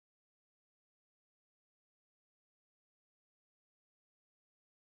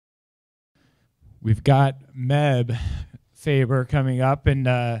We've got Faber coming up,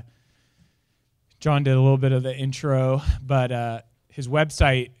 and John did a little bit of the intro, but his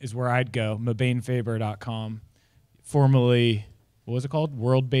website is where I'd go, mebanefaber.com, formerly, what was it called?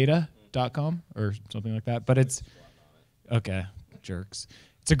 worldbeta.com or something like that. But it's, okay, jerks.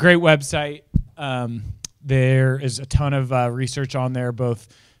 It's a great website. There is a ton of research on there, both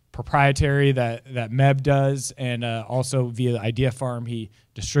proprietary that Meb does, and also via the Idea Farm. He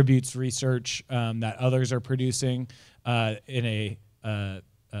distributes research that others are producing in a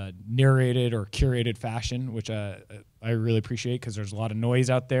narrated or curated fashion, which I really appreciate because there's a lot of noise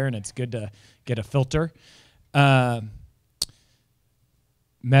out there, and it's good to get a filter. Meb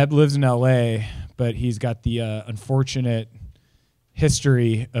lives in LA, but he's got the unfortunate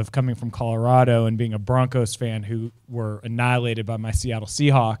history of coming from Colorado and being a Broncos fan who were annihilated by my Seattle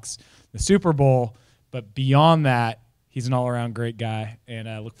Seahawks, the Super Bowl. But beyond that, he's an all-around great guy, and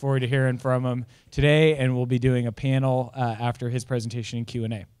I look forward to hearing from him today, and we'll be doing a panel after his presentation and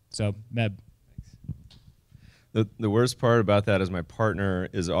Q&A. So, Meb. The worst part about that is my partner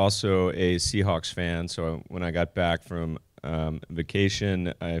is also a Seahawks fan, so when I got back from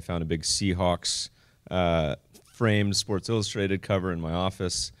vacation, I found a big Seahawks framed Sports Illustrated cover in my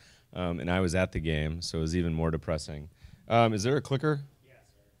office, and I was at the game, so it was even more depressing. Is there a clicker? Yes,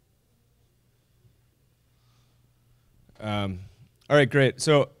 sir. All right, great.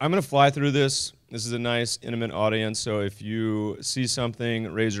 So I'm going to fly through this. This is a nice, intimate audience, so if you see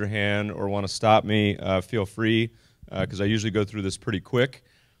something, raise your hand or want to stop me, feel free, because I usually go through this pretty quick.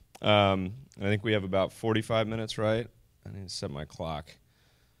 I think we have about 45 minutes, right? I need to set my clock.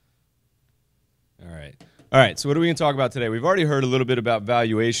 All right, so what are we going to talk about today? We've already heard a little bit about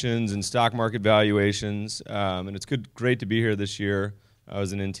valuations and stock market valuations, and it's great to be here this year. I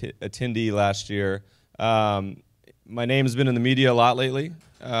was an attendee last year. My name has been in the media a lot lately,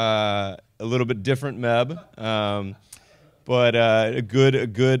 a little bit different Meb, but a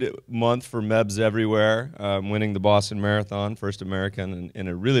good month for Mebs everywhere, winning the Boston Marathon, first American in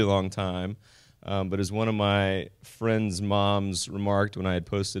a really long time. But as one of my friend's moms remarked when I had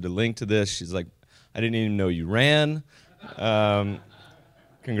posted a link to this, she's like, I didn't even know you ran.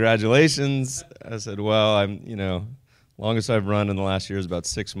 Congratulations. I said, well, longest I've run in the last year is about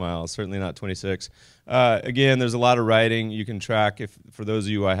 6 miles, certainly not 26. Again, there's a lot of writing you can track for those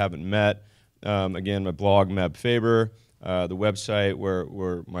of you I haven't met. Again, my blog, Meb Faber, the website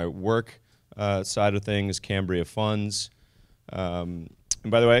where my work side of things, Cambria Funds. And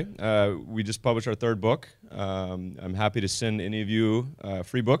by the way, we just published our 3rd book. I'm happy to send any of you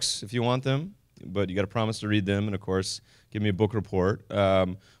free books if you want them, but you got to promise to read them and, of course, give me a book report.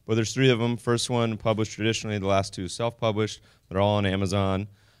 But there's 3 of them. First one published traditionally, the last 2 self-published. They're all on Amazon.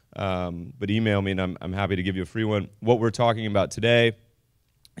 But email me, and I'm happy to give you a free one. What we're talking about today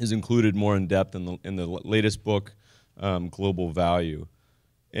is included more in depth in the latest book, Global Value.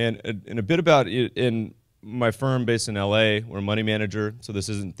 And a bit about it in my firm based in LA. We're a money manager, so this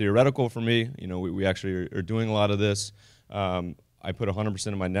isn't theoretical for me. We actually are doing a lot of this. I put 100%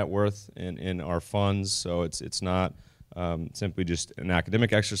 of my net worth in our funds, so it's not simply just an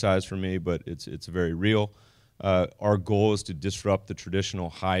academic exercise for me, but it's very real. Our goal is to disrupt the traditional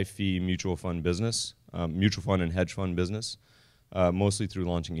high-fee mutual fund business, mutual fund and hedge fund business, mostly through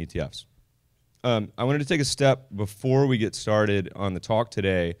launching ETFs. I wanted to take a step before we get started on the talk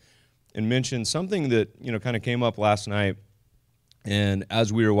today and mention something that kind of came up last night, and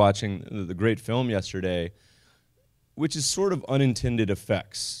as we were watching the great film yesterday, which is sort of unintended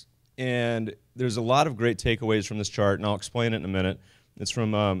effects. And there's a lot of great takeaways from this chart, and I'll explain it in a minute. It's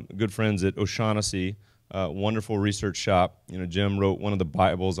from good friends at O'Shaughnessy, wonderful research shop. Jim wrote one of the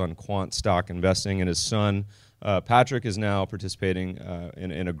Bibles on quant stock investing, and his son, Patrick, is now participating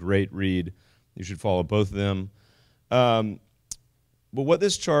in a great read. You should follow both of them. But what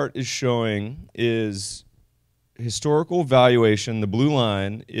this chart is showing is historical valuation. The blue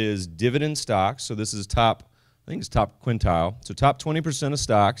line is dividend stocks, so this is top, I think it's top quintile. So top 20% of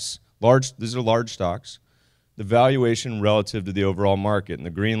stocks, these are large stocks, the valuation relative to the overall market, and the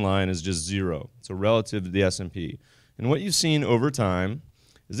green line is just 0, so relative to the S&P. And what you've seen over time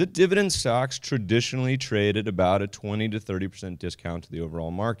is that dividend stocks traditionally trade at about a 20 to 30% discount to the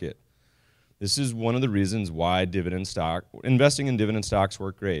overall market. This is one of the reasons why investing in dividend stocks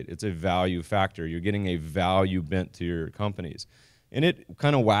work great. It's a value factor. You're getting a value bent to your companies. And it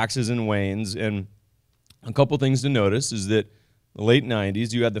kind of waxes and wanes, and a couple things to notice is that the late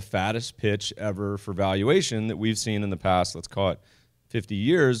 90s, you had the fattest pitch ever for valuation that we've seen in the past, let's call it 50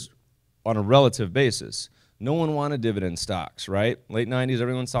 years, on a relative basis. No one wanted dividend stocks, right? Late 90s,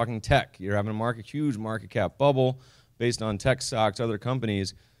 everyone's talking tech. You're having a huge market cap bubble based on tech stocks, other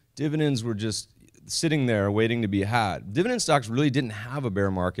companies. Dividends were just sitting there waiting to be had. Dividend stocks really didn't have a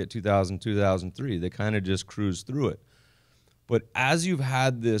bear market 2000, 2003. They kind of just cruised through it. But as you've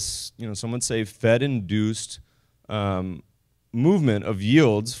had this, some would say Fed-induced movement of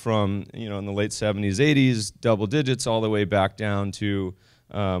yields from, in the late 70s, 80s, double digits, all the way back down to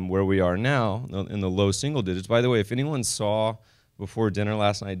where we are now in the low single digits. By the way, if anyone saw before dinner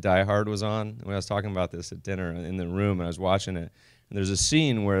last night, Die Hard was on. When I was talking about this at dinner in the room, and I was watching it, and there's a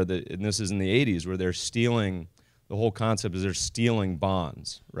scene where, and this is in the 80s, where they're stealing, the whole concept is they're stealing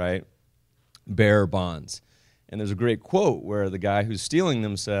bonds, right? Bear bonds. And there's a great quote where the guy who's stealing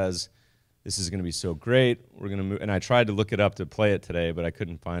them says, "This is going to be so great. We're going to move." And I tried to look it up to play it today, but I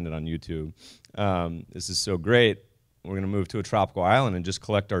couldn't find it on YouTube. This is so great. We're going to move to a tropical island and just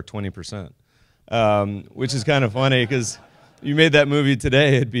collect our 20%, which is kind of funny because you made that movie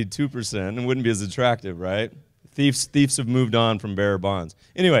today, it'd be 2% and wouldn't be as attractive, right? Thieves have moved on from bearer bonds.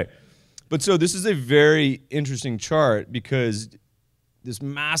 Anyway, but so this is a very interesting chart because this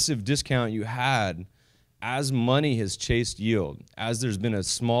massive discount you had as money has chased yield, as there's been a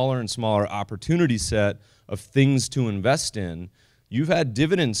smaller and smaller opportunity set of things to invest in, you've had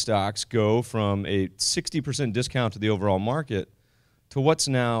dividend stocks go from a 60% discount to the overall market to what's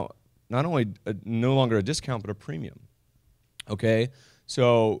now not only no longer a discount, but a premium. Okay?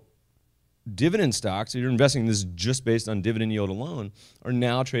 So dividend stocks, if you're investing this just based on dividend yield alone, are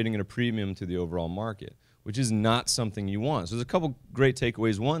now trading at a premium to the overall market, which is not something you want. So there's a couple great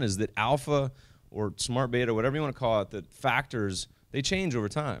takeaways. One is that alpha or smart beta, whatever you want to call it, that factors, they change over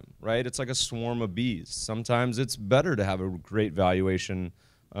time, right? It's like a swarm of bees. Sometimes it's better to have a great valuation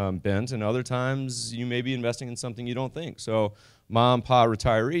bent, and other times you may be investing in something you don't think. So mom and pop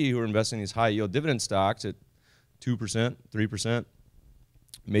retiree who are investing in these high yield dividend stocks at 2%, 3%,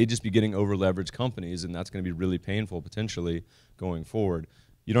 may just be getting over leveraged companies, and that's going to be really painful potentially going forward.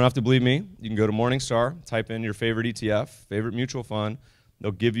 You don't have to believe me. You can go to Morningstar, type in your favorite ETF, favorite mutual fund.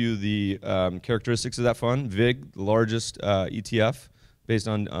 They'll give you the characteristics of that fund. VIG, the largest ETF based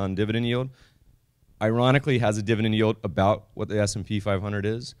on dividend yield, ironically has a dividend yield about what the S&P 500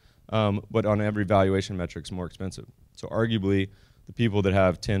 is, but on every valuation metric is more expensive. So arguably, the people that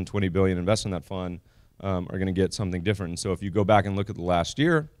have 10, 20 billion invested in that fund are going to get something different. And so if you go back and look at the last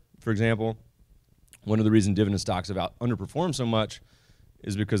year, for example, one of the reasons dividend stocks have underperformed so much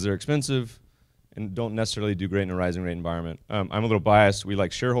is because they're expensive and don't necessarily do great in a rising rate environment. I'm a little biased. We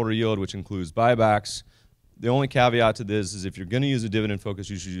like shareholder yield, which includes buybacks. The only caveat to this is if you're going to use a dividend focus,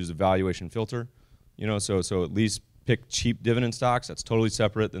 you should use a valuation filter. So at least pick cheap dividend stocks. That's totally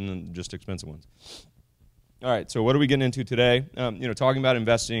separate than just expensive ones. All right, so what are we getting into today? Talking about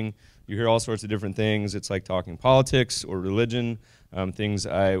investing, you hear all sorts of different things. It's like talking politics or religion, things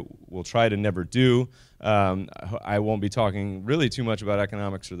I will try to never do. I won't be talking really too much about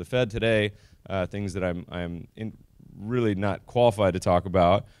economics or the Fed today, things that I'm really not qualified to talk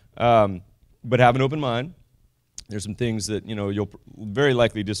about. But have an open mind. There's some things that you'll very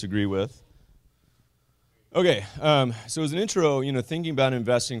likely disagree with. Okay, so as an intro, thinking about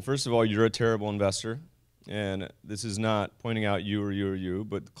investing, first of all, you're a terrible investor. And this is not pointing out you or you or you,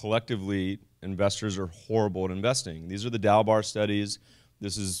 but collectively, investors are horrible at investing. These are the Dalbar studies.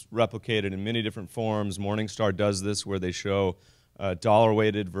 This is replicated in many different forms. Morningstar does this where they show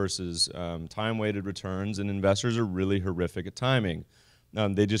dollar-weighted versus time-weighted returns, and investors are really horrific at timing.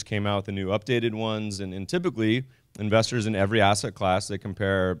 They just came out with the new updated ones, and typically, investors in every asset class that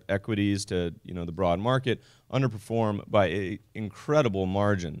compare equities to the broad market underperform by an incredible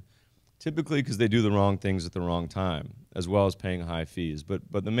margin. Typically because they do the wrong things at the wrong time, as well as paying high fees. But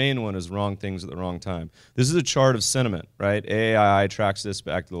the main one is wrong things at the wrong time. This is a chart of sentiment, right? AAII tracks this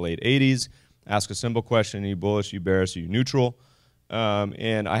back to the late 80s. Ask a simple question: are you bullish, are you bearish, are you neutral?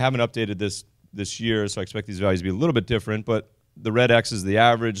 And I haven't updated this year, so I expect these values to be a little bit different. But the red X is the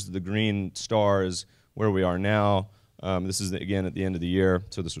average. The green star is where we are now. This is, again, at the end of the year,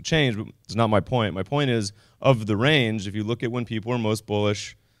 so this will change. But it's not my point. My point is, of the range, if you look at when people are most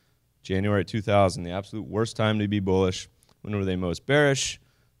bullish, January 2000, the absolute worst time to be bullish. When were they most bearish?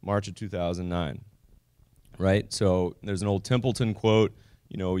 March of 2009, right? So there's an old Templeton quote,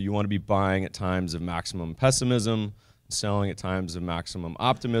 you want to be buying at times of maximum pessimism, selling at times of maximum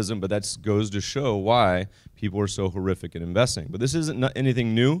optimism, but that goes to show why people are so horrific at investing. But this isn't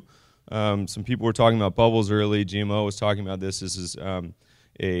anything new. Some people were talking about bubbles early. GMO was talking about this. This is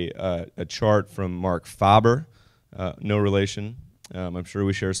a chart from Mark Faber, no relation. I'm sure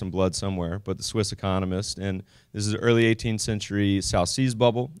we share some blood somewhere, but the Swiss economist. And this is the early 18th century South Seas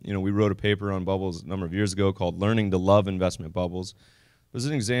bubble. We wrote a paper on bubbles a number of years ago called Learning to Love Investment Bubbles. This is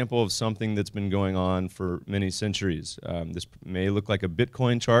an example of something that's been going on for many centuries. This may look like a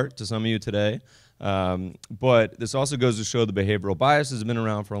Bitcoin chart to some of you today, But this also goes to show the behavioral biases have been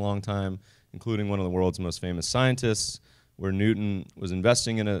around for a long time, including one of the world's most famous scientists, where Newton was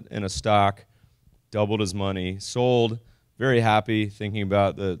investing in a stock, doubled his money, sold, very happy, thinking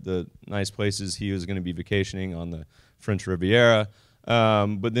about the nice places he was going to be vacationing on the French Riviera.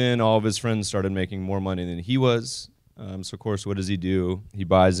 But then all of his friends started making more money than he was. So of course, what does he do? He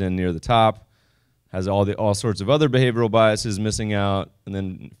buys in near the top, has all sorts of other behavioral biases, missing out, and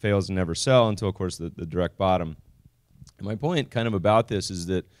then fails to never sell until, of course, the direct bottom. And my point kind of about this is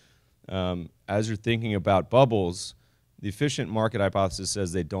that as you're thinking about bubbles, the efficient market hypothesis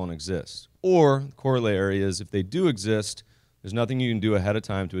says they don't exist. Or the corollary is if they do exist, there's nothing you can do ahead of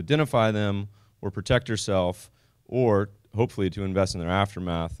time to identify them or protect yourself or hopefully to invest in their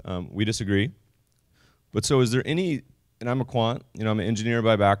aftermath. We disagree. But so is there any, and I'm a quant, I'm an engineer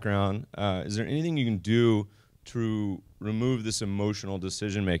by background, is there anything you can do to remove this emotional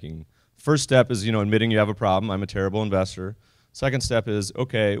decision making? First step is admitting you have a problem. I'm a terrible investor. Second step is,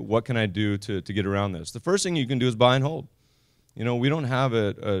 okay, what can I do to get around this? The first thing you can do is buy and hold. We don't have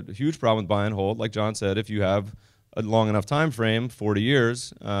a huge problem with buy and hold. Like John said, if you have a long enough time frame, 40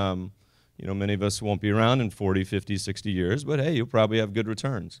 years, many of us won't be around in 40, 50, 60 years, but hey, you'll probably have good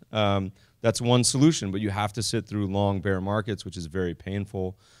returns. That's one solution, but you have to sit through long bear markets, which is very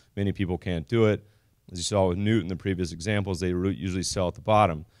painful. Many people can't do it. As you saw with Newton, the previous examples, they usually sell at the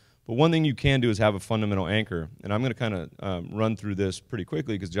bottom. But one thing you can do is have a fundamental anchor. And I'm going to kind of run through this pretty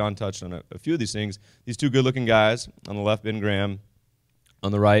quickly because John touched on a few of these things. These two good-looking guys, on the left, Ben Graham,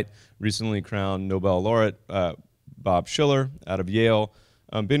 on the right, recently crowned Nobel laureate Bob Shiller out of Yale.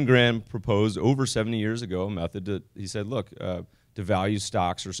 Ben Graham proposed over 70 years ago a method he said, look, to value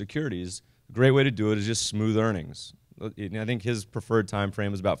stocks or securities, a great way to do it is just smooth earnings. I think his preferred time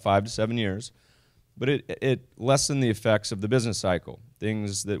frame is about 5 to 7 years. But it lessened the effects of the business cycle,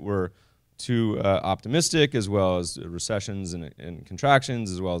 things that were too optimistic, as well as recessions and contractions,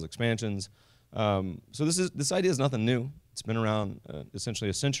 as well as expansions. So this idea is nothing new. It's been around essentially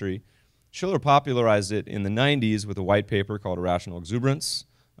a century. Shiller popularized it in the 90s with a white paper called Irrational Exuberance.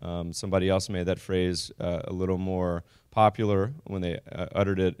 Somebody else made that phrase a little more popular when they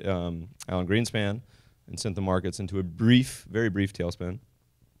uttered it, Alan Greenspan, and sent the markets into a very brief tailspin.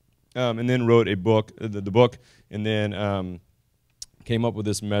 And then wrote a book, the book, and then came up with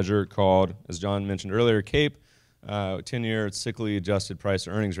this measure called, as John mentioned earlier, CAPE, 10-year cyclically adjusted price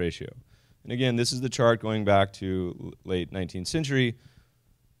to earnings ratio. And again, this is the chart going back to late 19th century.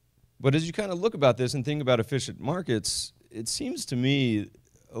 But as you kind of look about this and think about efficient markets, it seems to me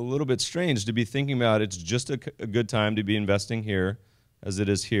a little bit strange to be thinking about it's just a good time to be investing here as it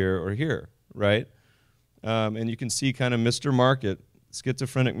is here or here, right? And you can see kind of Mr. Market,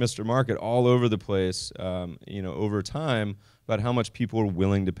 schizophrenic Mr. Market all over the place, over time, about how much people are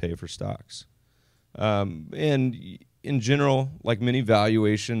willing to pay for stocks. And in general, like many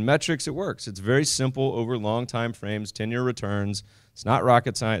valuation metrics, it works. It's very simple over long time frames, 10-year returns. It's not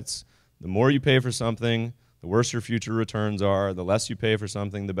rocket science. The more you pay for something, the worse your future returns are. The less you pay for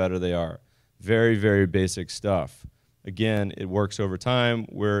something, the better they are. Very, very basic stuff. Again, it works over time.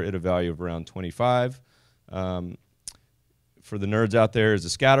 We're at a value of around 25. For the nerds out there, is a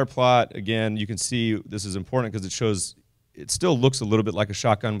scatter plot. Again, you can see this is important because it shows, it still looks a little bit like a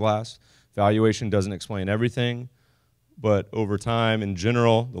shotgun blast. Valuation doesn't explain everything, but over time, in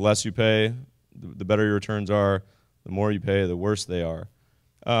general, the less you pay, the better your returns are. The more you pay, the worse they are.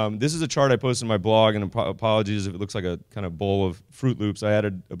 This is a chart I posted on my blog, and apologies if it looks like a kind of bowl of Fruit Loops. I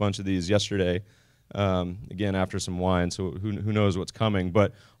added a bunch of these yesterday, again, after some wine, so who knows what's coming.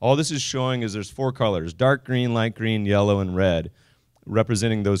 But all this is showing is there's 4 colors, dark green, light green, yellow, and red,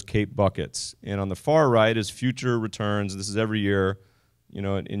 representing those CAPE buckets. And on the far right is future returns. This is every year,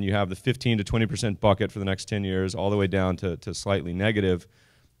 and you have the 15 to 20% bucket for the next 10 years, all the way down to slightly negative.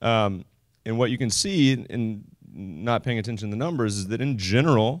 And what you can see, in not paying attention to the numbers, is that in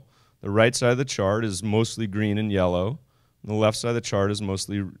general, the right side of the chart is mostly green and yellow. The left side of the chart is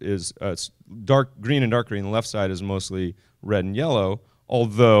mostly dark green and dark green. The left side is mostly red and yellow,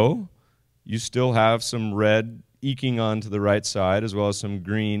 although you still have some red eking onto the right side as well as some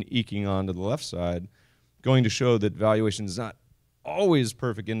green eking onto the left side, going to show that valuation is not always a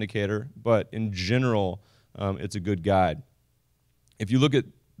perfect indicator, but in general, it's a good guide. If you look at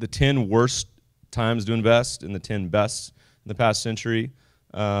the 10 worst times to invest and the 10 best in the past century,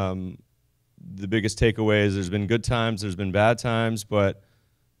 the biggest takeaway is there's been good times, there's been bad times, but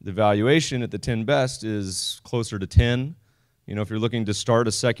the valuation at the 10 best is closer to 10. If you're looking to start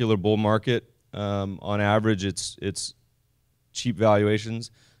a secular bull market, on average it's cheap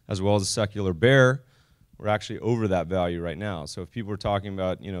valuations, as well as a secular bear. we're actually over that value right now. So if people are talking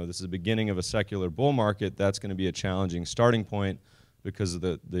about, this is the beginning of a secular bull market, that's going to be a challenging starting point because of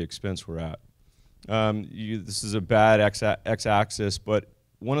the expense we're at. This is a bad x-axis, but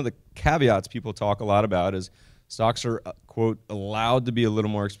one of the caveats people talk a lot about is stocks are, quote, allowed to be a little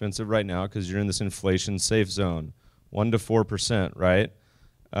more expensive right now because you're in this inflation safe zone, 1 to 4%, right?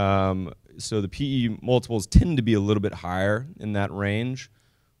 So the PE multiples tend to be a little bit higher in that range.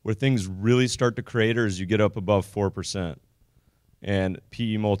 Where things really start to crater is you get up above 4%, and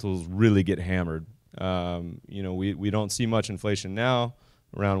PE multiples really get hammered. We don't see much inflation now,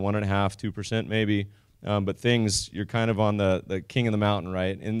 around 1.5%, 2% maybe, but you're kind of on the king of the mountain,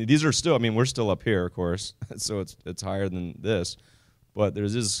 right? And these are still, we're still up here, of course, so it's higher than this, but there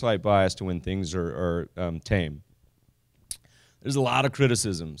is a slight bias to when things are tame. There's a lot of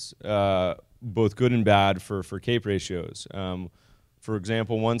criticisms, both good and bad, for CAPE ratios. For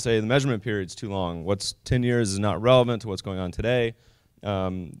example, one say the measurement period's too long. What's 10 years is not relevant to what's going on today.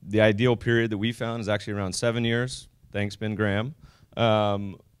 The ideal period that we found is actually around 7 years. Thanks, Ben Graham.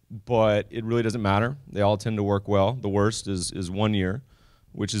 But it really doesn't matter. They all tend to work well. The worst is 1 year,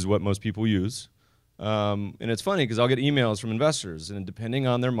 which is what most people use. And it's funny because I'll get emails from investors, and depending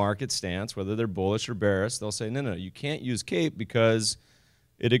on their market stance, whether they're bullish or bearish, they'll say, no, you can't use CAPE because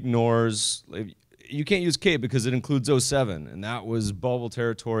it ignores... You can't use CAPE because it includes '07, and that was bubble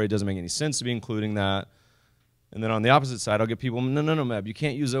territory. It doesn't make any sense to be including that. And then on the opposite side, I'll get people, no, Meb, you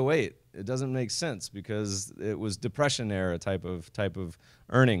can't use '08. It doesn't make sense because it was Depression era type of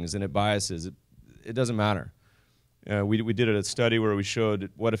earnings, and it biases. It doesn't matter. We did a study where we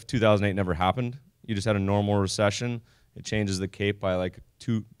showed what if 2008 never happened? You just had a normal recession. It changes the CAPE by like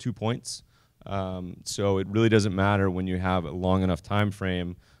two points. So it really doesn't matter when you have a long enough time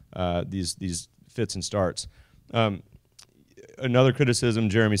frame. These fits and starts. Another criticism,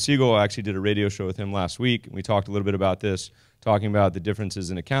 Jeremy Siegel, I actually did a radio show with him last week, and we talked a little bit about this, talking about the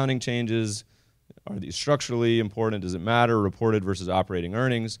differences in accounting changes. Are these structurally important? Does it matter? Reported versus operating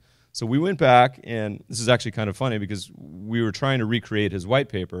earnings. So we went back, and this is actually kind of funny because we were trying to recreate his white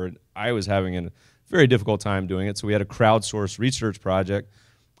paper, and I was having a very difficult time doing it, so we had a crowdsourced research project.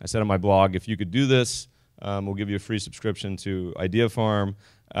 I said on my blog, if you could do this, we'll give you a free subscription to Idea Farm.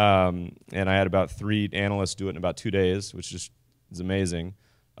 And I had about 3 analysts do it in about 2 days, which is amazing.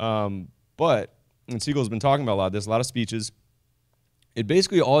 And Siegel's been talking about a lot of this, a lot of speeches. It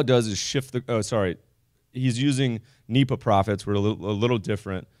basically all it does is shift the, he's using NEPA profits, we're a little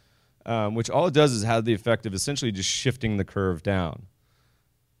different, which all it does is have the effect of essentially just shifting the curve down.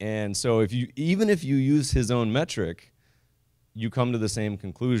 And so even if you use his own metric, you come to the same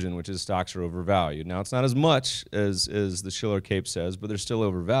conclusion, which is stocks are overvalued. Now, it's not as much as the Shiller CAPE says, but they're still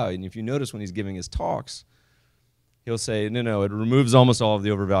overvalued. And if you notice when he's giving his talks, he'll say, no, it removes almost all of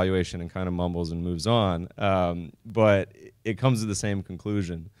the overvaluation and kind of mumbles and moves on. But it comes to the same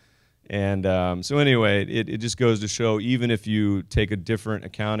conclusion. And so anyway, it just goes to show, even if you take a different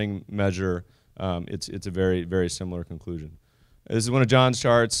accounting measure, it's a very, very similar conclusion. This is one of John's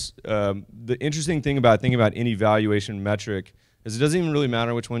charts. The interesting thing about thinking about any valuation metric is it doesn't even really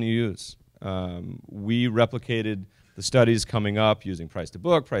matter which one you use. We replicated the studies coming up using price to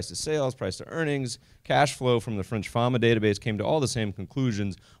book, price to sales, price to earnings, cash flow from the French Fama database, came to all the same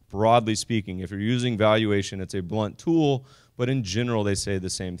conclusions, broadly speaking. If you're using valuation, it's a blunt tool, but in general, they say the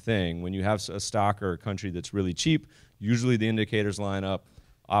same thing. When you have a stock or a country that's really cheap, usually the indicators line up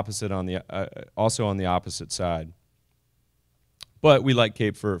opposite on the, also on the opposite side. But we like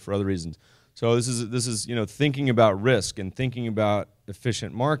CAPE for other reasons. So this is thinking about risk and thinking about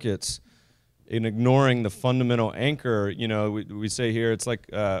efficient markets and ignoring the fundamental anchor. We say here it's like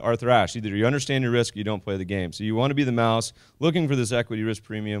Arthur Ashe, either you understand your risk or you don't play the game. So you want to be the mouse looking for this equity risk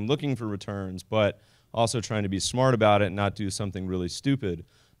premium, looking for returns, but also trying to be smart about it and not do something really stupid.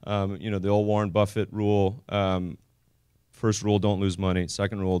 The old Warren Buffett rule, first rule, don't lose money.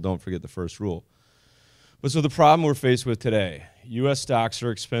 Second rule, don't forget the first rule. But so the problem we're faced with today, U.S. stocks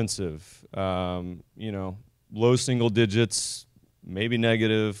are expensive. Low single digits, maybe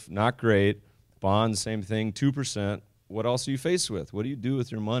negative, not great. Bonds, same thing, 2%. What else are you faced with? What do you do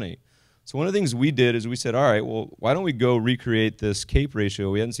with your money? So one of the things we did is we said, all right, well, why don't we go recreate this CAPE ratio?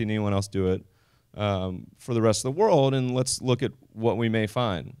 We hadn't seen anyone else do it for the rest of the world, and let's look at what we may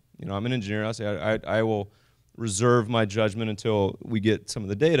find. I'm an engineer. I say I will reserve my judgment until we get some of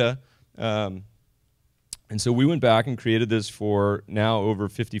the data. And so we went back and created this for now over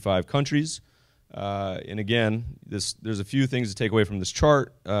 55 countries. And again, there's a few things to take away from this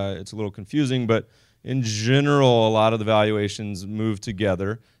chart. It's a little confusing, but in general, a lot of the valuations move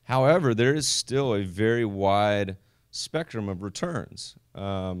together. However, there is still a very wide spectrum of returns.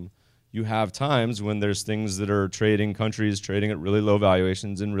 you have times when there's things that are countries trading at really low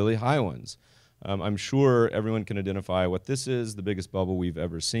valuations and really high ones. I'm sure everyone can identify what this is, the biggest bubble we've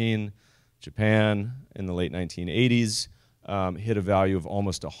ever seen. Japan in the late 1980s hit a value of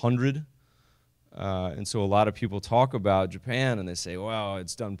almost 100. And so a lot of people talk about Japan and they say, well,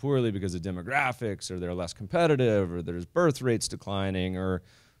 it's done poorly because of demographics, or they're less competitive, or there's birth rates declining, or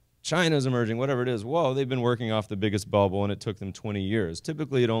China's emerging, whatever it is. Well, they've been working off the biggest bubble and it took them 20 years.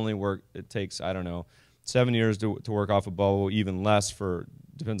 Typically it takes, I don't know, 7 years to work off a bubble, even less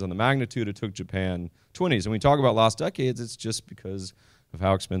depends on the magnitude. It took Japan 20s. And when we talk about lost decades, it's just because of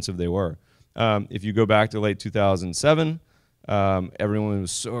how expensive they were. If you go back to late 2007, everyone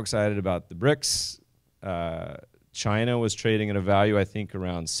was so excited about the BRICS. China was trading at a value, I think,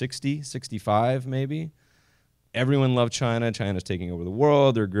 around 60, 65 maybe. Everyone loved China. China's taking over the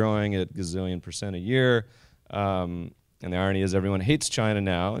world. They're growing at gazillion% a year. And the irony is everyone hates China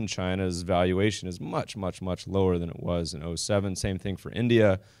now, and China's valuation is much, much, much lower than it was in 2007. Same thing for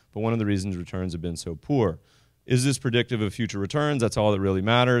India. But one of the reasons returns have been so poor. Is this predictive of future returns? That's all that really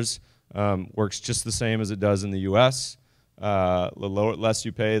matters. Works just the same as it does in the U.S. The less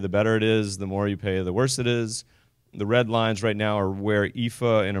you pay, the better it is. The more you pay, the worse it is. The red lines right now are where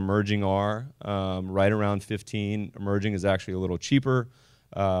IFA and emerging are, right around 15. Emerging is actually a little cheaper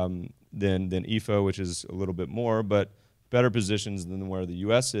than IFA, which is a little bit more, but better positions than where the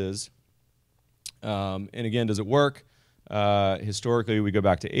U.S. is. And again, does it work? Historically, we go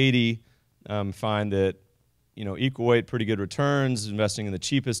back to 80, find that equal weight, pretty good returns. Investing in the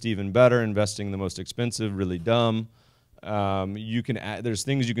cheapest, even better. Investing in the most expensive, really dumb. There's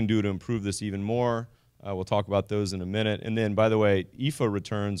things you can do to improve this even more. We'll talk about those in a minute. And then, by the way, IFA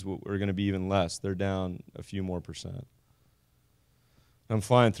returns are going to be even less. They're down a few more percent. I'm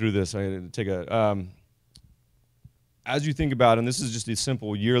flying through this. I got to take as you think about, and this is just a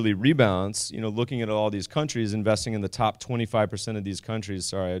simple yearly rebalance, looking at all these countries, investing in the top 25% of these countries.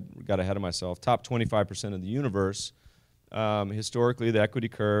 Sorry, I got ahead of myself. Top 25% of the universe. Historically, the equity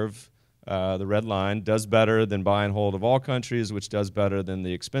curve, the red line, does better than buy and hold of all countries, which does better than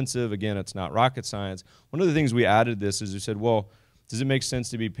the expensive. Again, it's not rocket science. One of the things we added this is we said, well, does it make sense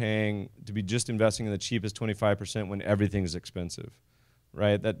to be just investing in the cheapest 25% when everything's expensive?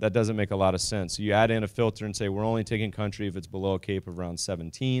 Right? That doesn't make a lot of sense. So you add in a filter and say we're only taking country if it's below a CAPE of around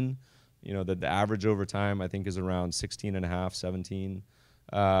 17. The average over time I think is around 16.5, 17.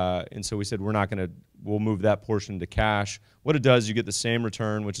 And so we said we'll move that portion to cash. What it does, you get the same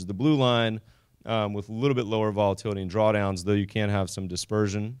return, which is the blue line, with a little bit lower volatility and drawdowns, though you can have some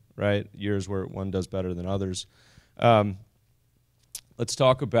dispersion, right? Years where one does better than others. Let's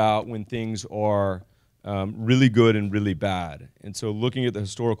talk about when things are really good and really bad. And so looking at the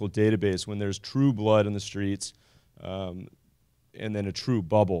historical database, when there's true blood in the streets and then a true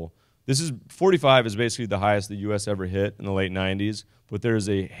bubble, 45 is basically the highest the U.S. ever hit in the late 90s, but there's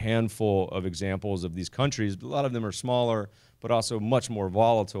a handful of examples of these countries. A lot of them are smaller, but also much more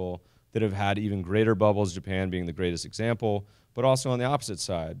volatile, that have had even greater bubbles, Japan being the greatest example, but also on the opposite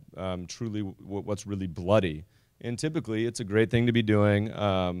side, truly what's really bloody. And typically, it's a great thing to be doing.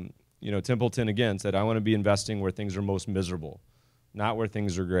 Templeton, again, said, I want to be investing where things are most miserable, not where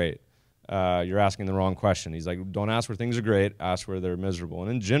things are great. You're asking the wrong question. He's like, don't ask where things are great, ask where they're miserable.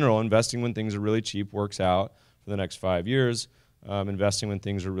 And in general, investing when things are really cheap works out for the next 5 years. Investing when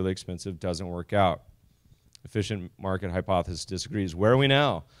things are really expensive doesn't work out. Efficient market hypothesis disagrees. Where are we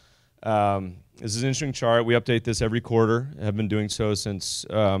now? This is an interesting chart. We update this every quarter. Have been doing so since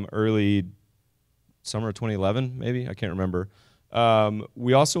early summer of 2011, maybe. I can't remember.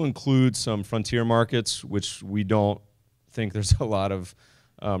 We also include some frontier markets, which we don't think there's a lot of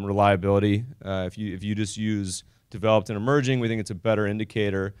reliability. If you just use developed and emerging, we think it's a better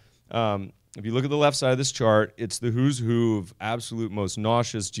indicator. If you look at the left side of this chart, it's the who's who of absolute most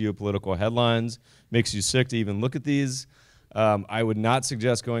nauseous geopolitical headlines. Makes you sick to even look at these. I would not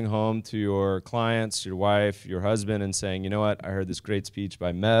suggest going home to your clients, your wife, your husband, and saying, you know what, I heard this great speech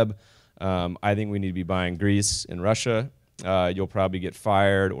by Meb. I think we need to be buying Greece and Russia. You'll probably get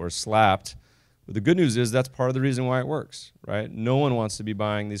fired or slapped. But the good news is that's part of the reason why it works, right? No one wants to be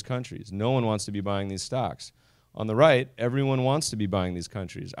buying these countries. No one wants to be buying these stocks. On the right, everyone wants to be buying these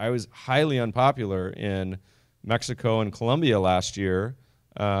countries. I was highly unpopular in Mexico and Colombia last year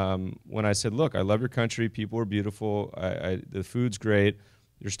when I said, look, I love your country. People are beautiful. The food's great.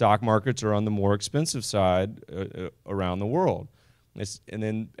 Your stock markets are on the more expensive side around the world. And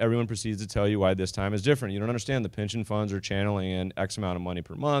then everyone proceeds to tell you why this time is different. You don't understand. The pension funds are channeling in X amount of money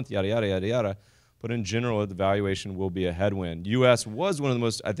per month, yada, yada, yada, yada. But in general, the valuation will be a headwind. U.S. was one of the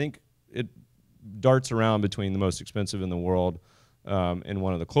most, I think it darts around between the most expensive in the world and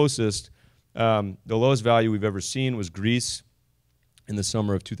one of the closest. The lowest value we've ever seen was Greece in the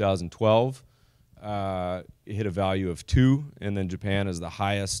summer of 2012. It hit a value of 2, and then Japan is the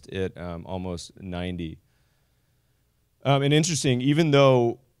highest at almost 90. And interesting, even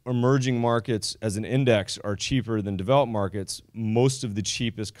though emerging markets as an index are cheaper than developed markets, most of the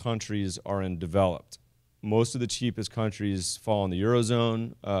cheapest countries are in developed. Most of the cheapest countries fall in the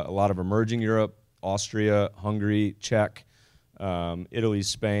Eurozone, a lot of emerging Europe, Austria, Hungary, Czech, Italy,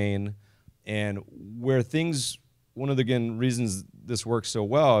 Spain. And where things, one of the reasons this works so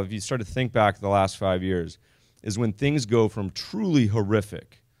well, if you start to think back the last 5 years, is when things go from truly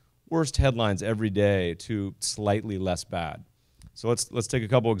horrific, worst headlines every day, to slightly less bad. So let's take a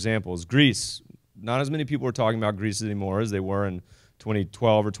couple examples. Greece, not as many people are talking about Greece anymore as they were in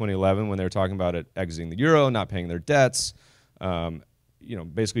 2012 or 2011 when they were talking about it exiting the euro, not paying their debts,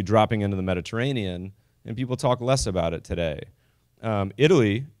 basically dropping into the Mediterranean, and people talk less about it today.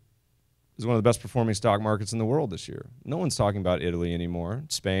 Italy is one of the best performing stock markets in the world this year. No one's talking about Italy anymore.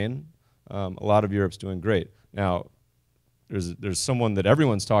 Spain, a lot of Europe's doing great. Now, there's someone that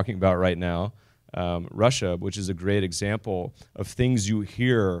everyone's talking about right now, Russia, which is a great example of things you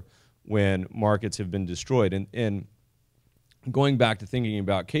hear when markets have been destroyed. And going back to thinking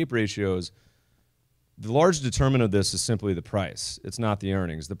about CAPE ratios, the large determinant of this is simply the price. It's not the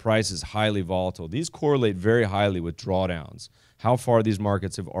earnings. The price is highly volatile. These correlate very highly with drawdowns, how far these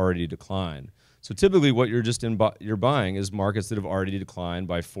markets have already declined. So typically what you're buying is markets that have already declined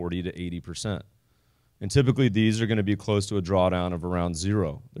by 40 to 80%. And typically these are going to be close to a drawdown of around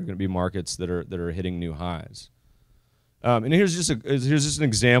 0. They're going to be markets that are hitting new highs. And here's just an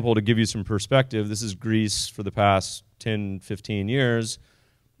example to give you some perspective. This is Greece for the past 10, 15 years.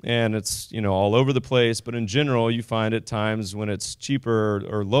 And it's all over the place. But in general, you find at times when it's cheaper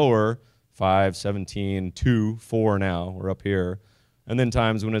or lower, 5, 17, 2, 4 now. We're up here. And then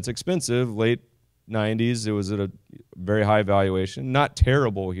times when it's expensive, late 90s, it was at a very high valuation. Not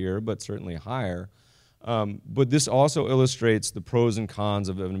terrible here, but certainly higher. But this also illustrates the pros and cons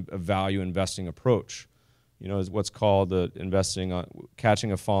of a value investing approach. Is what's called the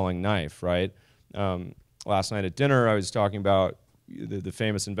catching a falling knife, right? Last night at dinner, I was talking about the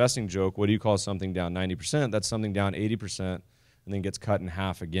famous investing joke. What do you call something down 90%? That's something down 80% and then gets cut in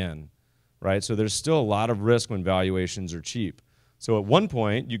half again, right? So there's still a lot of risk when valuations are cheap. So at one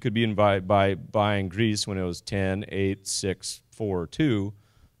point, you could be by buying Greece when it was 10, 8, 6, 4, 2,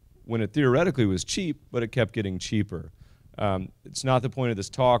 when it theoretically was cheap, but it kept getting cheaper. It's not the point of this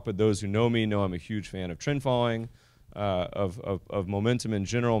talk, but those who know me know I'm a huge fan of trend following, of momentum in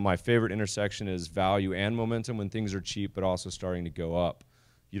general. My favorite intersection is value and momentum when things are cheap, but also starting to go up.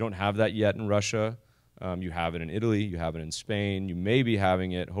 You don't have that yet in Russia. You have it in Italy. You have it in Spain. You may be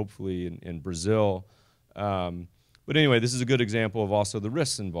having it, hopefully, in Brazil. But anyway, this is a good example of also the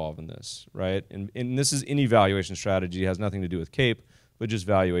risks involved in this, right? And this is any valuation strategy. It has nothing to do with CAPE, but just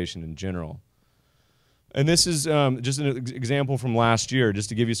valuation in general. And this is just an example from last year, just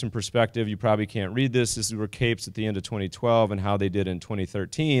to give you some perspective. You probably can't read this. This were CAPEs at the end of 2012 and how they did in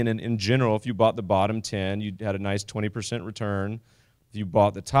 2013. And in general, if you bought the bottom 10, you had a nice 20% return. If you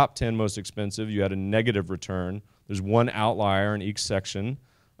bought the top 10 most expensive, you had a negative return. There's one outlier in each section.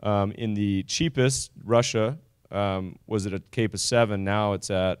 In the cheapest, Russia was at a CAPE of 7. Now it's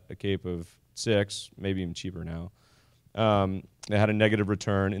at a CAPE of 6, maybe even cheaper now. They had a negative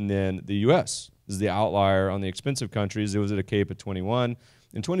return. And then the U.S. is the outlier on the expensive countries. It was at a CAPE of 21.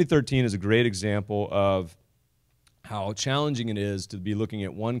 And 2013 is a great example of how challenging it is to be looking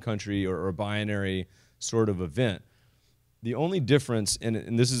at one country or a binary sort of event. The only difference,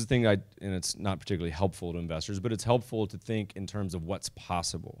 and this is the thing, and it's not particularly helpful to investors, but it's helpful to think in terms of what's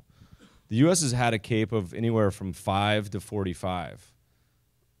possible. The U.S. has had a CAPE of anywhere from 5 to 45.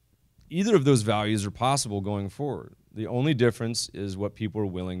 Either of those values are possible going forward. The only difference is what people are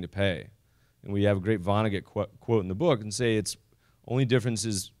willing to pay. And we have a great Vonnegut quote in the book and say it's only difference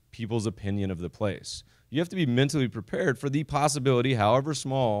is people's opinion of the place. You have to be mentally prepared for the possibility, however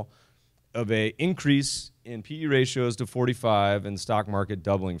small, of an increase in PE ratios to 45 and stock market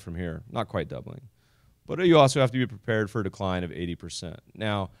doubling from here. Not quite doubling. But you also have to be prepared for a decline of 80%.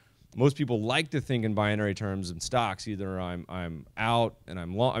 Now, most people like to think in binary terms in stocks. Either I'm out and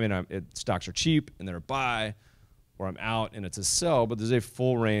I'm long. Stocks are cheap and they're a buy, or I'm out and it's a sell. But there's a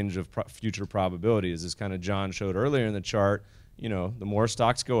full range of future probabilities. As kind of John showed earlier in the chart, the more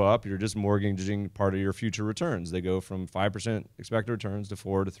stocks go up, you're just mortgaging part of your future returns. They go from 5% expected returns to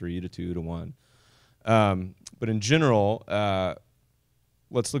 4 to 3 to 2 to 1. But in general,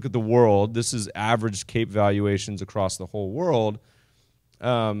 let's look at the world. This is average CAPE valuations across the whole world.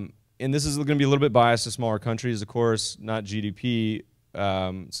 and this is going to be a little bit biased to smaller countries, of course, not GDP.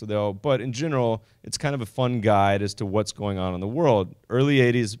 But in general, it's kind of a fun guide as to what's going on in the world. Early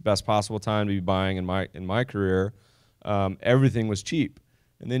 80s, best possible time to be buying in my career. Everything was cheap.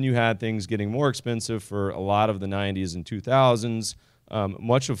 And then you had things getting more expensive for a lot of the 90s and 2000s.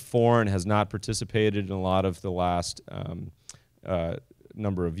 Much of foreign has not participated in a lot of the last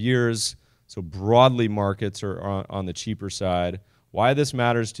number of years. So broadly, markets are on the cheaper side. Why this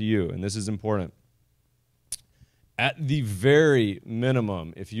matters to you, and this is important. At the very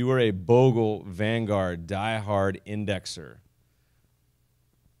minimum, if you are a Bogle, Vanguard, diehard indexer,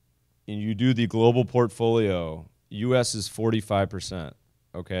 and you do the global portfolio, US is 45%,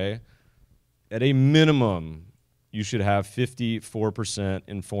 okay? At a minimum, you should have 54%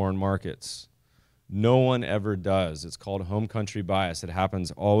 in foreign markets. No one ever does. It's called home country bias. It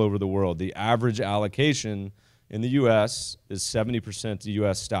happens all over the world. The average allocation in the US is 70% to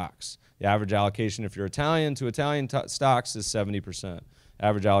US stocks. The average allocation, if you're Italian, to Italian stocks is 70%.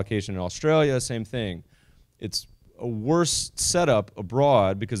 Average allocation in Australia, same thing. It's a worse setup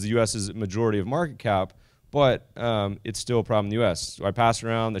abroad because the US is a majority of market cap, but it's still a problem in the US. So I pass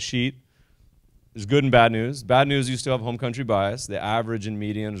around the sheet. There's good and bad news. Bad news, you still have home country bias. The average and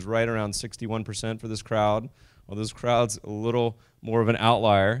median is right around 61% for this crowd. Well, this crowd's a little more of an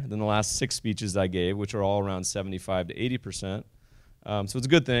outlier than the last 6 speeches I gave, which are all around 75 to 80%. So it's a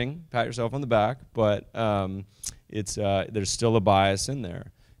good thing. Pat yourself on the back, but there's still a bias in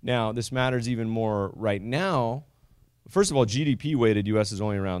there. Now, this matters even more right now. First of all, GDP-weighted U.S. is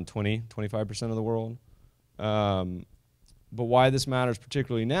only around 25% of the world. But why this matters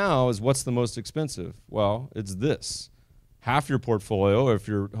particularly now is what's the most expensive? Well, it's this. Half your portfolio, if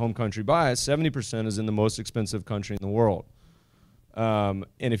you're home country bias, 70% is in the most expensive country in the world. And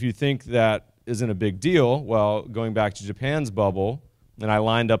if you think that isn't a big deal, well, going back to Japan's bubble, and I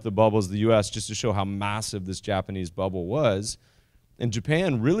lined up the bubbles of the U.S. just to show how massive this Japanese bubble was, and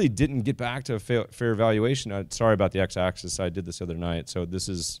Japan really didn't get back to a fair valuation. Sorry about the x-axis. I did this the other night. So this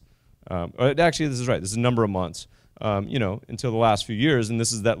is, actually, this is right. This is a number of months. Until the last few years, and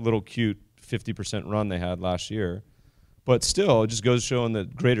this is that little cute 50% run they had last year. But still, it just goes to show in the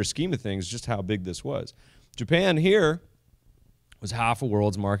greater scheme of things just how big this was. Japan here was half the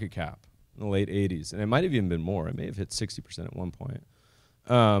world's market cap in the late 80s, and it might have even been more. It may have hit 60% at one point.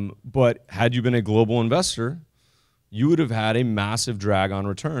 But had you been a global investor, you would have had a massive drag on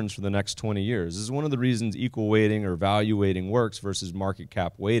returns for the next 20 years. This is one of the reasons equal weighting or value weighting works versus market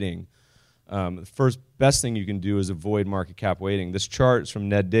cap weighting. The first best thing you can do is avoid market cap weighting. This chart is from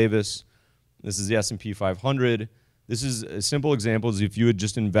Ned Davis. This is the S&P 500. This is a simple example is if you had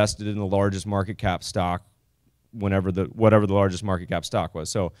just invested in the largest market cap stock, whatever the largest market cap stock was.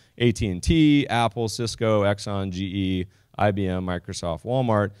 So AT&T, Apple, Cisco, Exxon, GE, IBM, Microsoft,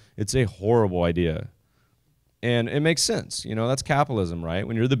 Walmart. It's a horrible idea. And it makes sense. You know, that's capitalism, right?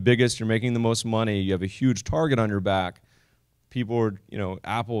 When you're the biggest, you're making the most money, you have a huge target on your back. People are,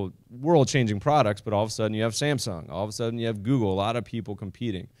 Apple, world-changing products, but all of a sudden you have Samsung. All of a sudden you have Google, a lot of people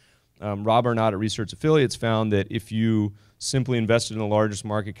competing. Rob Arnott at Research Affiliates found that if you simply invested in the largest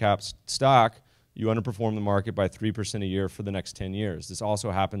market cap stock, you underperform the market by 3% a year for the next 10 years. This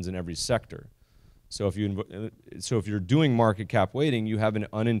also happens in every sector. So if you're doing market cap weighting, you have an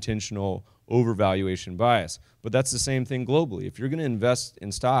unintentional overvaluation bias. But that's the same thing globally. If you're going to invest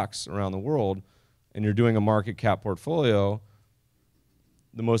in stocks around the world and you're doing a market cap portfolio,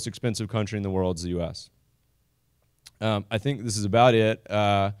 the most expensive country in the world is the U.S. I think this is about it.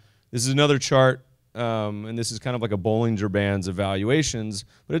 This is another chart, and this is kind of like a Bollinger Band's of valuations,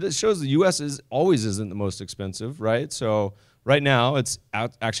 but it shows the U.S. always isn't the most expensive, right? So right now it's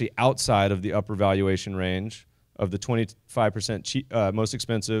actually outside of the upper valuation range of the 25% most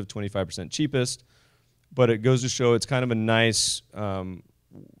expensive, 25% cheapest, but it goes to show it's kind of a nice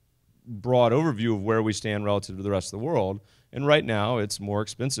broad overview of where we stand relative to the rest of the world. And right now, it's more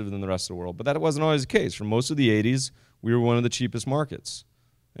expensive than the rest of the world. But that wasn't always the case. For most of the 80s, we were one of the cheapest markets.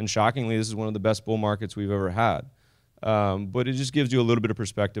 And shockingly, this is one of the best bull markets we've ever had. But it just gives you a little bit of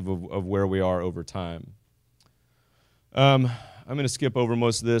perspective of where we are over time. I'm going to skip over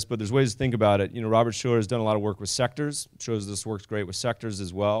most of this, but there's ways to think about it. Robert Shiller has done a lot of work with sectors. Shows this works great with sectors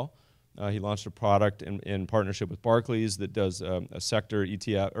as well. He launched a product in partnership with Barclays that does a sector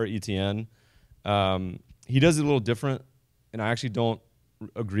ETF or ETN. He does it a little different. And I actually don't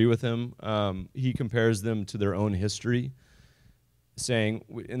agree with him. He compares them to their own history, saying,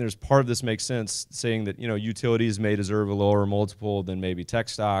 and there's part of this makes sense, saying that utilities may deserve a lower multiple than maybe tech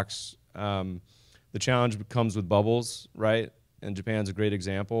stocks. The challenge comes with bubbles, right? And Japan's a great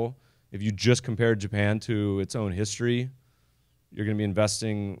example. If you just compared Japan to its own history, you're going to be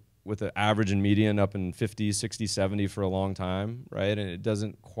investing with an average and median up in 50, 60, 70 for a long time, right? And it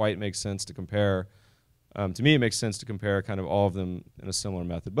doesn't quite make sense to compare. To me, it makes sense to compare kind of all of them in a similar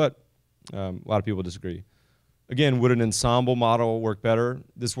method, but a lot of people disagree. Again, would an ensemble model work better?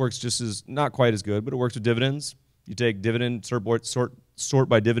 This works just as, not quite as good, but it works with dividends. You take dividend, sort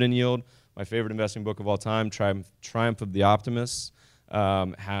by dividend yield. My favorite investing book of all time, Triumph of the Optimists,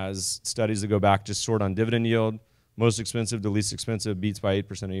 has studies that go back, just sort on dividend yield. Most expensive to least expensive, beats by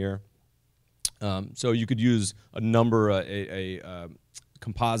 8% a year. So you could use a number, a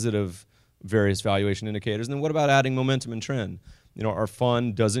composite of various valuation indicators. And then what about adding momentum and trend? You know, our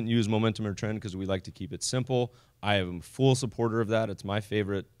fund doesn't use momentum or trend because we like to keep it simple. I am a full supporter of that. It's my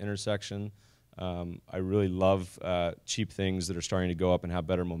favorite intersection. I really love cheap things that are starting to go up and have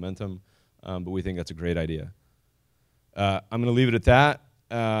better momentum, but we think that's a great idea. I'm going to leave it at that.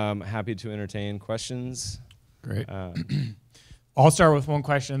 Happy to entertain questions. Great. I'll start with one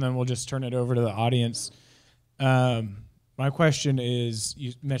question, and then we'll just turn it over to the audience. My question is,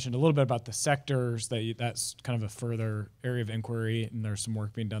 you mentioned a little bit about the sectors, that's kind of a further area of inquiry, and there's some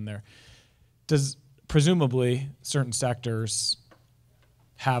work being done there. Does presumably certain sectors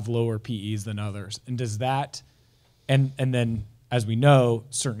have lower PEs than others? And does that, and then as we know,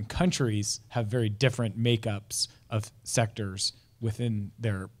 certain countries have very different makeups of sectors within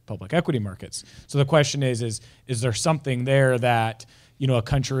their public equity markets. So the question is there something there that, you know, a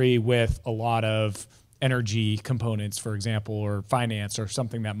country with a lot of energy components, for example, or finance or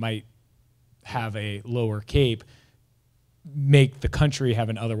something that might have a lower CAPE, make the country have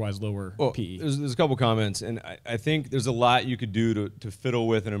an otherwise lower PE? There's a couple comments, and I think there's a lot you could do to fiddle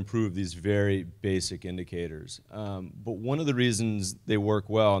with and improve these very basic indicators. But one of the reasons they work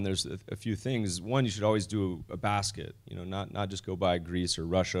well, and there's a few things. One, you should always do a basket, you know, not just go by Greece or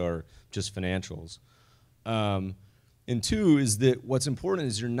Russia or just financials. And two is that what's important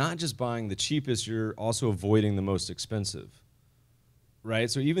is you're not just buying the cheapest, you're also avoiding the most expensive, right?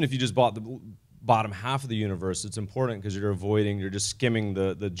 So even if you just bought the bottom half of the universe, it's important because you're just skimming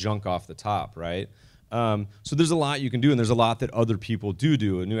the junk off the top, right? So there's a lot you can do, and there's a lot that other people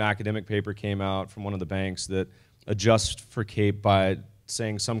do. A new academic paper came out from one of the banks that adjusts for CAPE by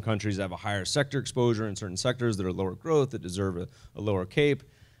saying some countries have a higher sector exposure and certain sectors that are lower growth that deserve a lower CAPE.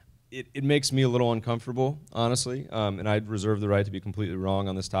 It makes me a little uncomfortable, honestly, and I'd reserve the right to be completely wrong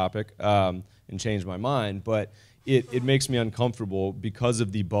on this topic and change my mind, but it makes me uncomfortable because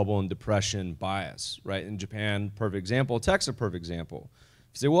of the bubble and depression bias, right? In Japan, perfect example. Tech's a perfect example.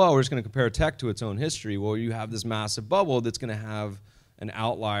 If you say, well, we're just going to compare tech to its own history, well, you have this massive bubble that's going to have an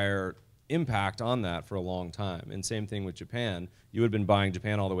outlier impact on that for a long time. And same thing with Japan. You would have been buying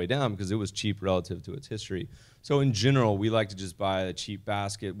Japan all the way down because it was cheap relative to its history. So in general, we like to just buy a cheap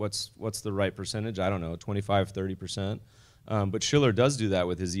basket. What's the right percentage? I don't know, 25, 30%. But Schiller does do that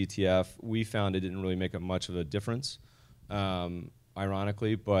with his ETF. We found it didn't really make up much of a difference,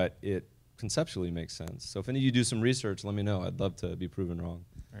 ironically, but it conceptually makes sense. So if any of you do some research, let me know. I'd love to be proven wrong.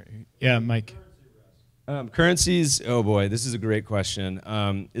 All right. Yeah, Mike. Currencies, oh boy, this is a great question.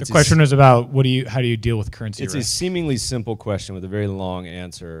 The question is about how do you deal with currency risk? It's a seemingly simple question with a very long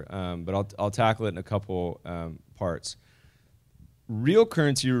answer, but I'll tackle it in a couple parts. Real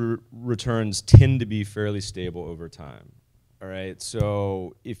currency returns tend to be fairly stable over time. All right,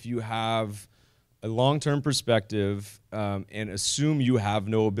 so if you have a long-term perspective and assume you have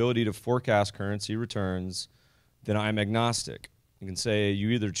no ability to forecast currency returns, then I'm agnostic. You can say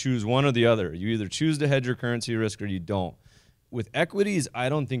you either choose one or the other. You either choose to hedge your currency risk or you don't. With equities, I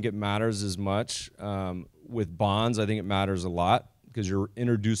don't think it matters as much. With bonds, I think it matters a lot because you're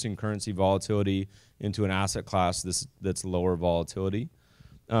introducing currency volatility into an asset class that's lower volatility.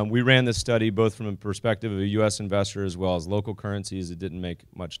 We ran this study both from a perspective of a U.S. investor as well as local currencies. It didn't make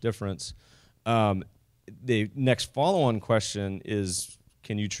much difference. The next follow-on question is,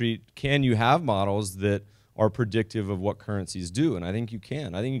 can you have models that are predictive of what currencies do? And I think you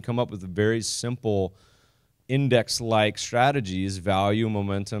can. I think you come up with very simple index-like strategies, value,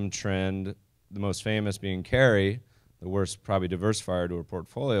 momentum, trend, the most famous being carry, the worst probably diversifier to a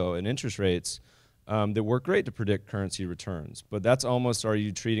portfolio, and interest rates that work great to predict currency returns. But that's almost, are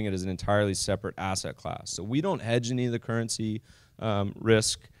you treating it as an entirely separate asset class? So we don't hedge any of the currency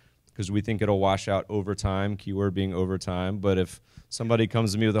risk because we think it'll wash out over time, keyword being over time. But if somebody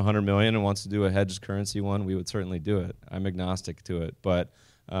comes to me with $100 million and wants to do a hedged currency one, we would certainly do it. I'm agnostic to it, but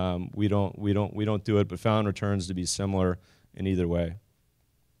we don't do it. But found returns to be similar in either way.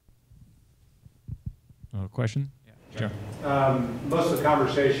 Question? Yeah. Sure. Most of the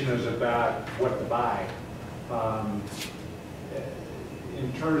conversation is about what to buy.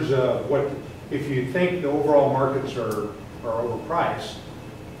 In terms of if you think the overall markets are overpriced,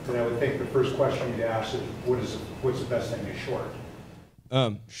 then I would think the first question you'd ask is, what's the best thing to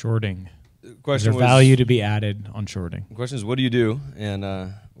short? Shorting. Question Is there value to be added on shorting? The question is, what do you do?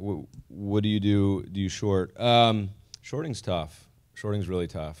 And what do you do? Do you short? Shorting's tough. Shorting's really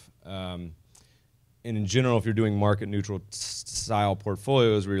tough. And in general, if you're doing market neutral style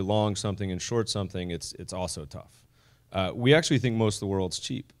portfolios where you're long something and short something, it's also tough. We actually think most of the world's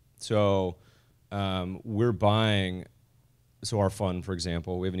cheap. So we're buying, so our fund, for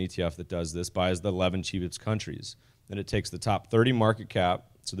example, we have an ETF that does this, buys the 11 cheapest countries. Then it takes the top 30 market cap,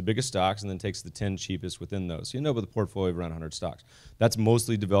 so the biggest stocks, and then takes the 10 cheapest within those. So you end up with a portfolio of around 100 stocks. That's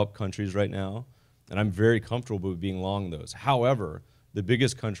mostly developed countries right now, and I'm very comfortable with being long those. However, the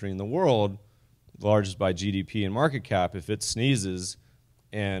biggest country in the world, largest by GDP and market cap, if it sneezes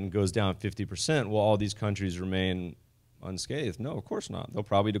and goes down 50%, will all these countries remain unscathed? No, of course not. They'll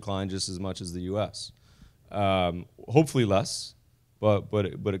probably decline just as much as the U.S. Hopefully less, but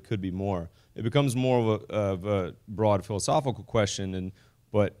it could be more. It becomes more of a broad philosophical question,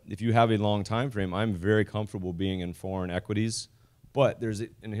 but if you have a long time frame, I'm very comfortable being in foreign equities. But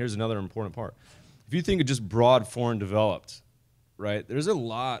and here's another important part. If you think of just broad foreign developed, right, there's a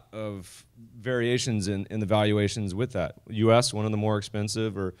lot of variations in the valuations with that. U.S., one of the more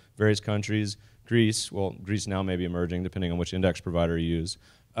expensive, or various countries. Greece, well, Greece now may be emerging depending on which index provider you use.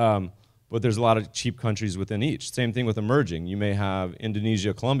 But there's a lot of cheap countries within each. Same thing with emerging. You may have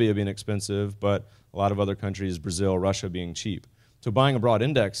Indonesia, Colombia being expensive, but a lot of other countries, Brazil, Russia, being cheap. So buying a broad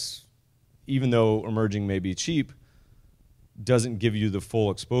index, even though emerging may be cheap, doesn't give you the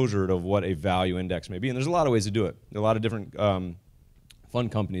full exposure of what a value index may be. And there's a lot of ways to do it. There are a lot of different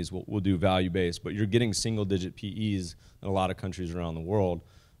fund companies will do value-based, but you're getting single-digit PEs in a lot of countries around the world.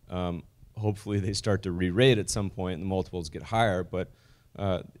 Hopefully they start to re-rate at some point and the multiples get higher, but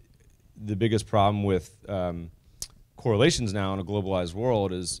the biggest problem with correlations now in a globalized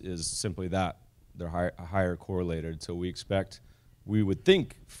world is simply that. They're higher correlated, so we would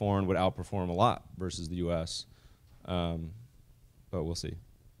think foreign would outperform a lot versus the U.S., but we'll see.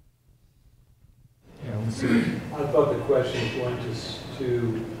 Yeah, we'll see. I thought the question went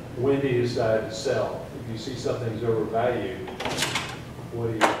to when do you decide to sell? If you see something's overvalued, what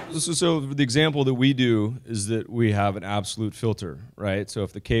do you... So the example that we do is that we have an absolute filter, right? So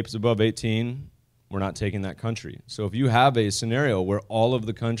if the CAPE's above 18, we're not taking that country. So if you have a scenario where all of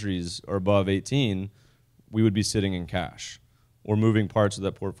the countries are above 18, we would be sitting in cash or moving parts of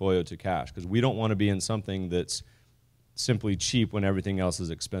that portfolio to cash, because we don't want to be in something that's simply cheap when everything else is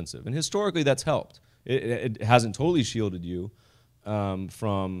expensive. And historically, that's helped. It hasn't totally shielded you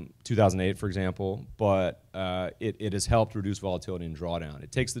from 2008, for example, but it has helped reduce volatility and drawdown.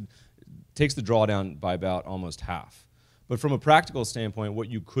 It takes the drawdown by about almost half. But from a practical standpoint, what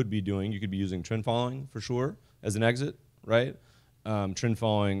you could be doing, you could be using trend following for sure as an exit, right? Trend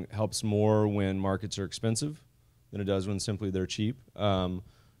following helps more when markets are expensive than it does when simply they're cheap. You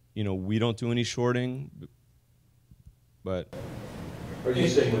know, we don't do any shorting, but... Are you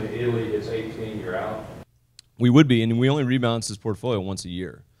saying when Italy hits 18, you're out? We would be, and we only rebalance this portfolio once a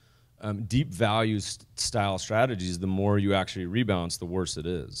year. Deep value style strategies, the more you actually rebalance, the worse it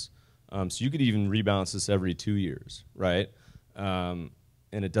is. So you could even rebalance this every 2 years, right? And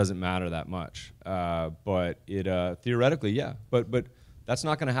it doesn't matter that much. But it theoretically, yeah. But that's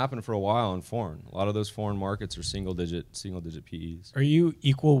not going to happen for a while in foreign. A lot of those foreign markets are single digit PEs. Are you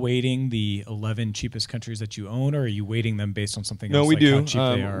equal weighting the 11 cheapest countries that you own, or are you weighting them based on something no, else? We like do. How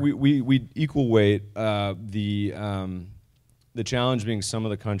cheap they are? We equal weight. The challenge being some of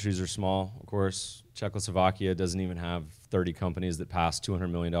the countries are small. Of course, Czechoslovakia doesn't even have 30 companies that pass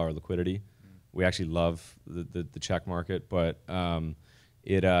 $200 million liquidity. We actually love the Czech market, but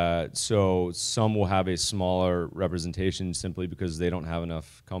so some will have a smaller representation simply because they don't have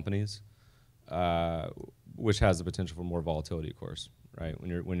enough companies, which has the potential for more volatility, of course, right?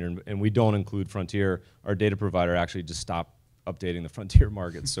 And we don't include Frontier. Our data provider actually just stopped updating the Frontier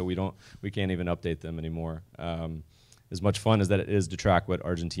markets, so we can't even update them anymore. As much fun as that it is to track what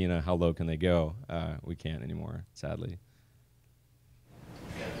Argentina, how low can they go, we can't anymore, sadly.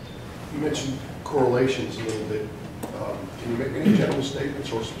 You mentioned correlations a little bit. Can you make any general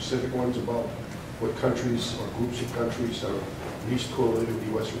statements or specific ones about what countries or groups of countries are least correlated with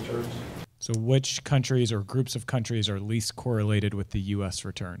U.S. returns? So which countries or groups of countries are least correlated with the U.S.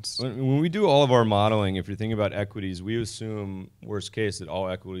 returns? When we do all of our modeling, if you're thinking about equities, we assume, worst case, that all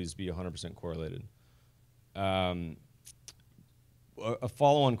equities be 100% correlated. A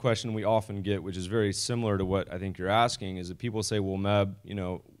follow-on question we often get, which is very similar to what I think you're asking, is that people say, well, Meb, you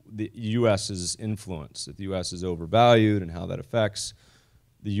know, the U.S. is influence, that the U.S. is overvalued and how that affects.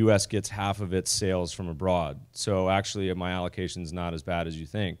 the U.S. gets half of its sales from abroad. So actually, my allocation is not as bad as you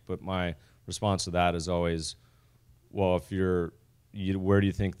think. But my response to that is always, well, if where do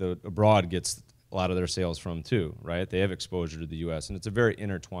you think the abroad gets a lot of their sales from too, right? They have exposure to the U.S., and it's a very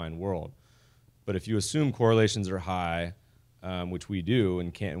intertwined world. But if you assume correlations are high, which we do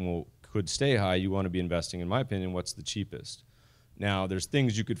and could stay high, you want to be investing, in my opinion, what's the cheapest. Now, there's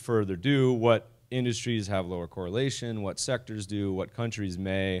things you could further do. What industries have lower correlation? What sectors do? What countries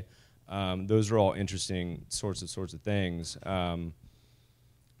may? Those are all interesting sorts of things.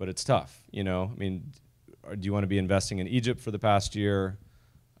 But it's tough, you know. I mean, do you want to be investing in Egypt for the past year?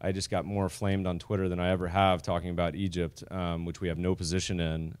 I just got more flamed on Twitter than I ever have talking about Egypt, which we have no position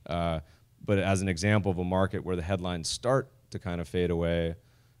in. But as an example of a market where the headlines start to kind of fade away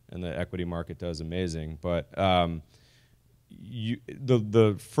and the equity market does amazing. But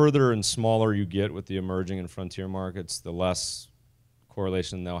the further and smaller you get with the emerging and frontier markets, the less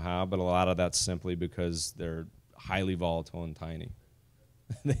correlation they'll have. But a lot of that's simply because they're highly volatile and tiny.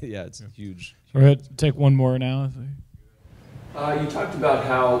 Yeah, it's huge. All right, take one more now. You talked about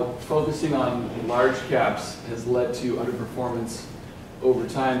how focusing on large caps has led to underperformance over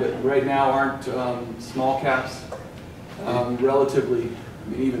time, but right now aren't small caps relatively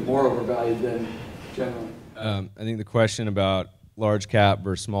even more overvalued than generally? I think the question about large cap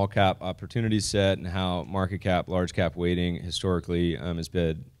versus small cap opportunity set and how market cap, large cap weighting historically has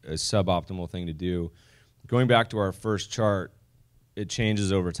been a suboptimal thing to do. Going back to our first chart, it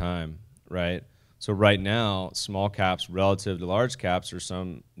changes over time, right? So right now, small caps relative to large caps are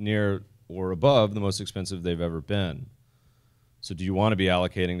some near or above the most expensive they've ever been. So do you want to be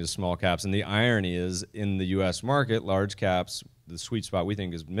allocating to small caps? And the irony is, in the U.S. market, large caps, the sweet spot we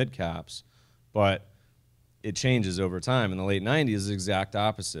think is mid caps, but it changes over time. In the late 90s, the exact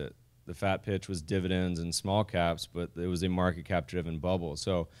opposite. The fat pitch was dividends and small caps, but it was a market cap driven bubble.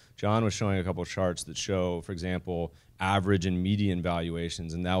 So John was showing a couple of charts that show, for example, average and median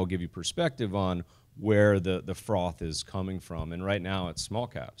valuations, and that will give you perspective on where the froth is coming from. And right now it's small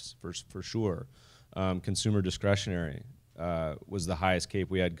caps for sure. Consumer discretionary was the highest cape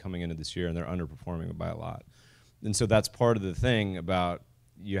we had coming into this year, and they're underperforming by a lot. And so that's part of the thing about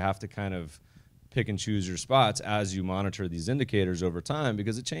you have to kind of pick and choose your spots as you monitor these indicators over time,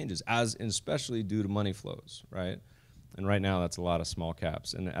 because it changes, especially due to money flows, right? And right now that's a lot of small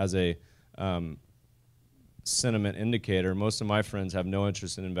caps. And as a sentiment indicator, most of my friends have no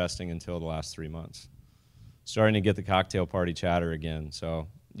interest in investing until the last 3 months. Starting to get the cocktail party chatter again, so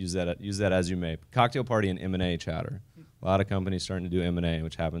use that as you may. Cocktail party and M&A chatter. A lot of companies starting to do M&A,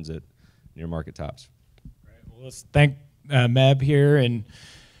 which happens at near market tops. All right, well, let's thank Meb here, and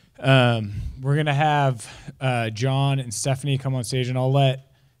we're going to have John and Stephanie come on stage, and I'll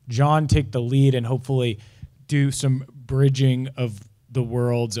let John take the lead and hopefully do some bridging of the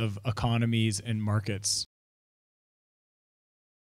worlds of economies and markets.